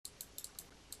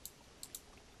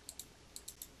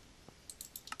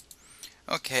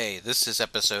Okay, this is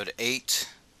episode 8.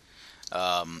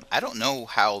 I don't know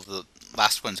how the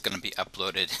last one's going to be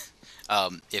uploaded.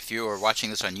 If you are watching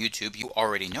this on YouTube, you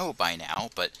already know by now,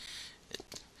 but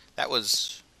that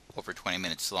was over 20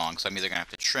 minutes long, so I'm either going to have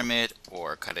to trim it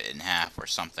or cut it in half or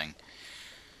something.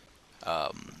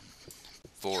 Um,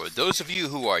 for those of you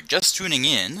who are just tuning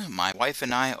in, my wife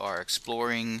and I are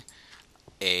exploring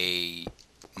a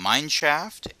mine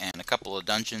shaft and a couple of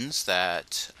dungeons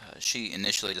that she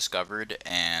initially discovered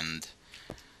and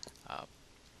uh,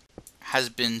 has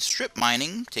been strip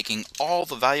mining, taking all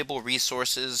the valuable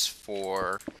resources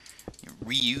for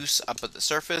reuse up at the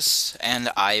surface, and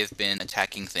I've been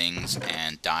attacking things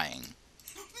and dying.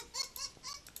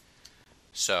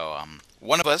 So,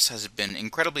 one of us has been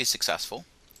incredibly successful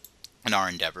in our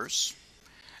endeavors,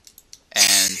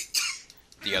 and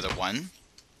the other one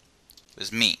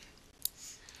was me.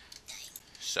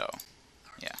 So,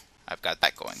 yeah, I've got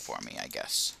that going for me, I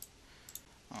guess.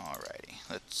 Alrighty,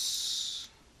 let's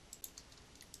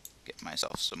get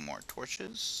myself some more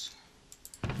torches.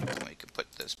 We can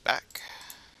put this back.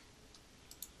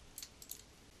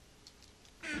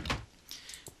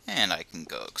 And I can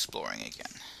go exploring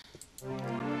again.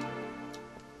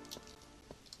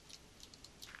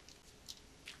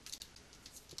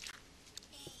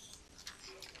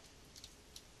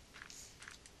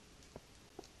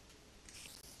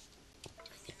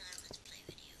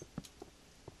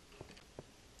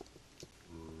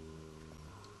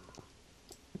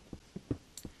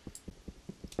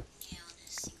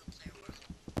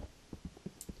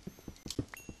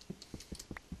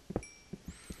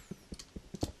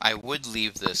 I would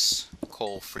leave this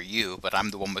coal for you, but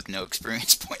I'm the one with no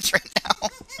experience points right now.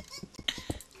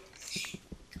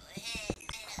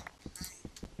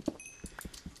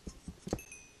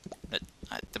 That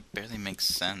barely makes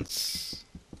sense.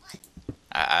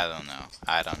 I don't know.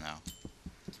 I don't know.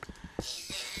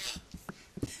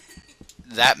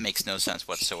 That makes no sense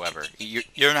whatsoever.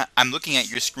 You're not. I'm looking at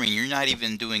your screen. You're not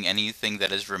even doing anything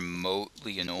that is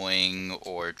remotely annoying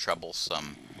or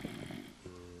troublesome.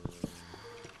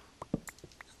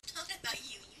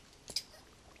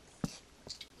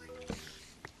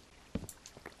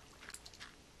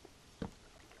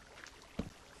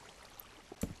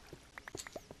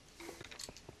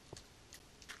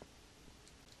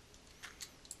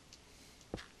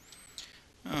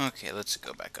 Okay, let's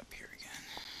go back up here again.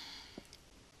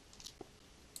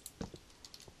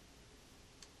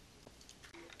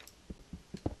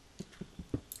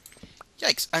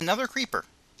 Yikes, another creeper.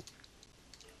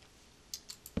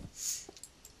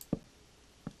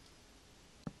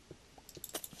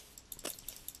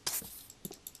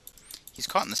 He's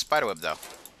caught in the spiderweb, though.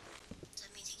 So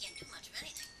that means he can't do much of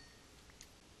anything.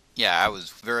 Yeah, I was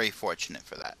very fortunate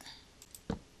for that.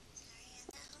 Sorry, I'm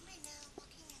not home right now,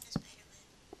 walking in the spiderweb.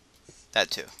 That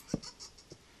too.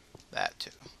 That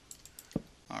too.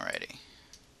 Alrighty.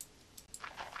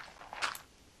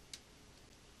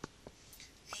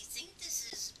 I think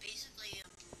this is basically a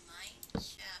mine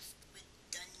shaft with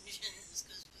dungeons,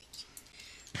 because we keep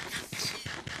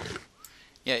two.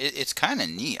 Yeah, it's kind of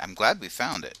neat. I'm glad we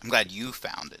found it. I'm glad you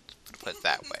found it, to put it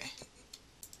that way.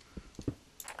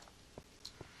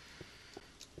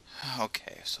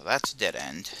 Okay, so that's a dead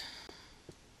end.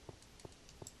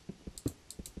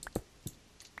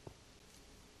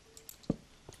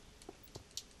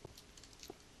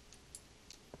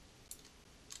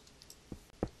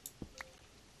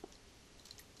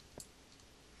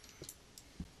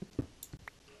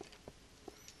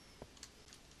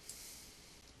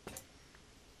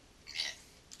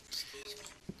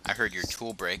 I heard your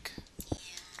tool break. Yeah.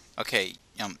 Okay,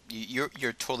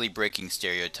 you're totally breaking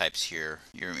stereotypes here.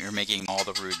 You're making all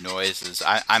the rude noises.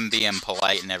 I'm being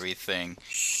polite and everything,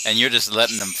 and you're just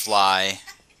letting them fly.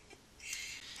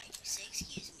 I do say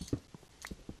excuse me.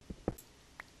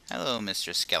 Hello,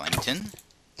 Mr. Skellington.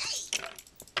 Hey!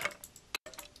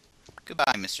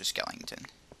 Goodbye, Mr. Skellington.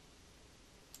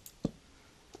 That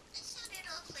sounded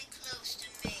awfully close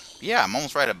to me. Yeah, I'm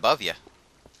almost right above you.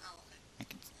 Oh, okay. I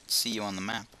can see you on the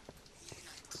map. You're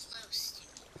not close to me,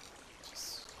 then. You're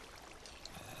just...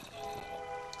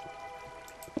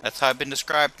 That's how I've been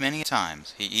described many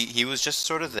times. He was just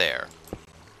sort of there.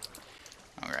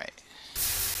 Alright.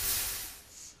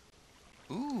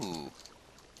 Ooh.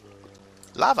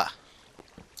 Lava.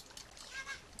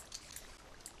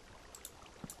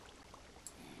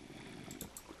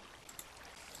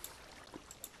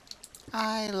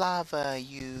 I lava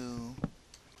you.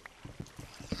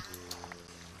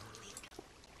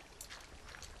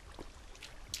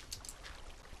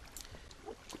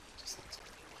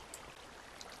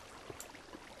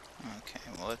 Okay,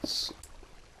 well let's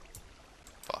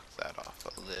block that off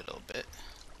a a little bit.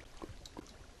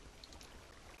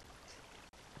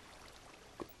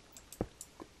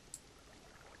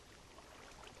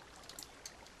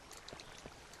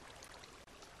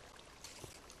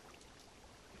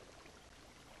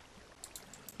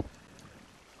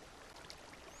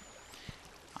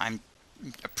 I'm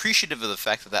appreciative of the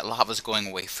fact that that lava's going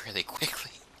away fairly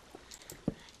quickly.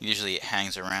 Usually it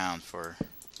hangs around for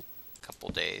a couple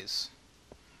days.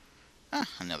 Ah,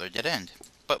 another dead end.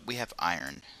 But we have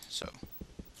iron, so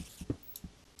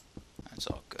that's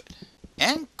all good.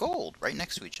 And gold right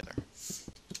next to each other.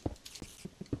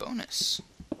 Bonus.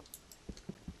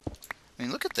 I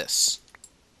mean, look at this.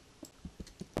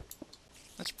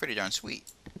 That's pretty darn sweet.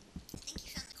 I think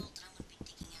you found the gold that I'm going to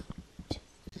be digging out too,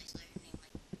 because I saw your name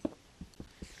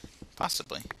like.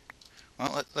 Possibly.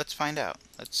 Well, let's find out.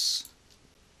 Let's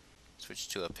switch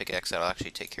to a pickaxe that'll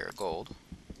actually take care of gold.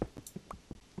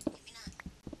 Maybe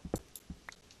not.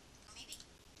 Or maybe.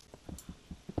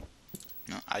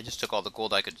 No, I just took all the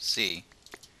gold I could see.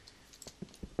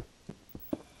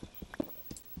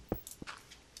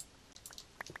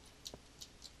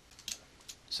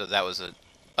 So that was an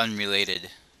unrelated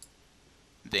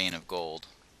vein of gold.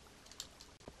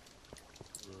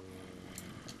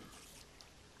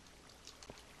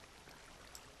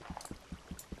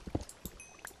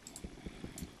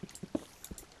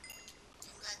 I'm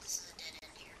glad this is a dead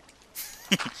end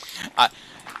here.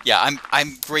 Yeah,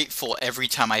 I'm grateful every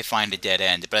time I find a dead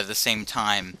end, but at the same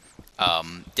time,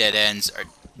 dead ends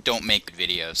don't make good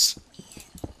videos.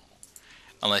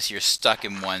 Unless you're stuck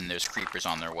in one, there's creepers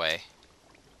on their way.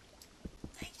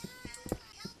 My God,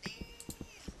 help me!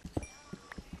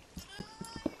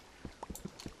 No.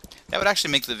 That would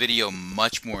actually make the video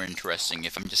much more interesting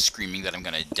if I'm just screaming that I'm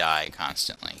gonna die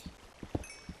constantly.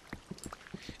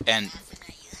 And Laughing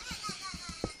at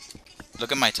you.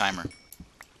 look at my timer.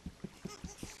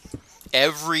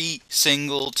 Every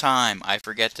single time I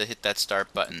forget to hit that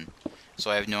start button, so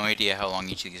I have no idea how long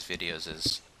each of these videos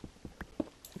is.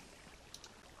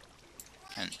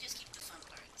 Why don't you just keep the fun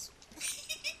parts?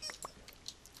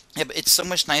 Yeah, but it's so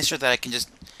much nicer that I can just,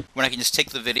 when I can just take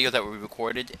the video that we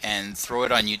recorded and throw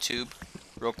it on YouTube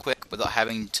real quick without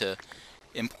having to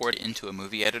import it into a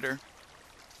movie editor.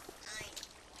 I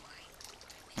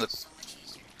know. Look, It's so much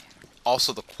easier to do.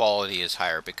 also the quality is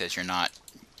higher because you're not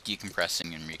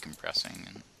decompressing and recompressing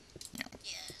and, you know,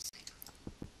 Yes,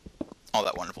 I know. all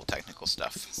that wonderful technical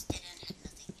stuff. This dead end had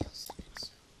nothing else in it, so.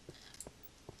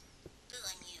 Boo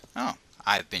on you. Oh,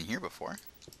 I've been here before.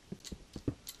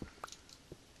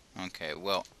 Okay,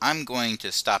 well, I'm going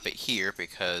to stop it here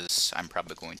because I'm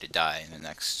probably going to die in the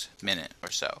next minute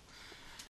or so.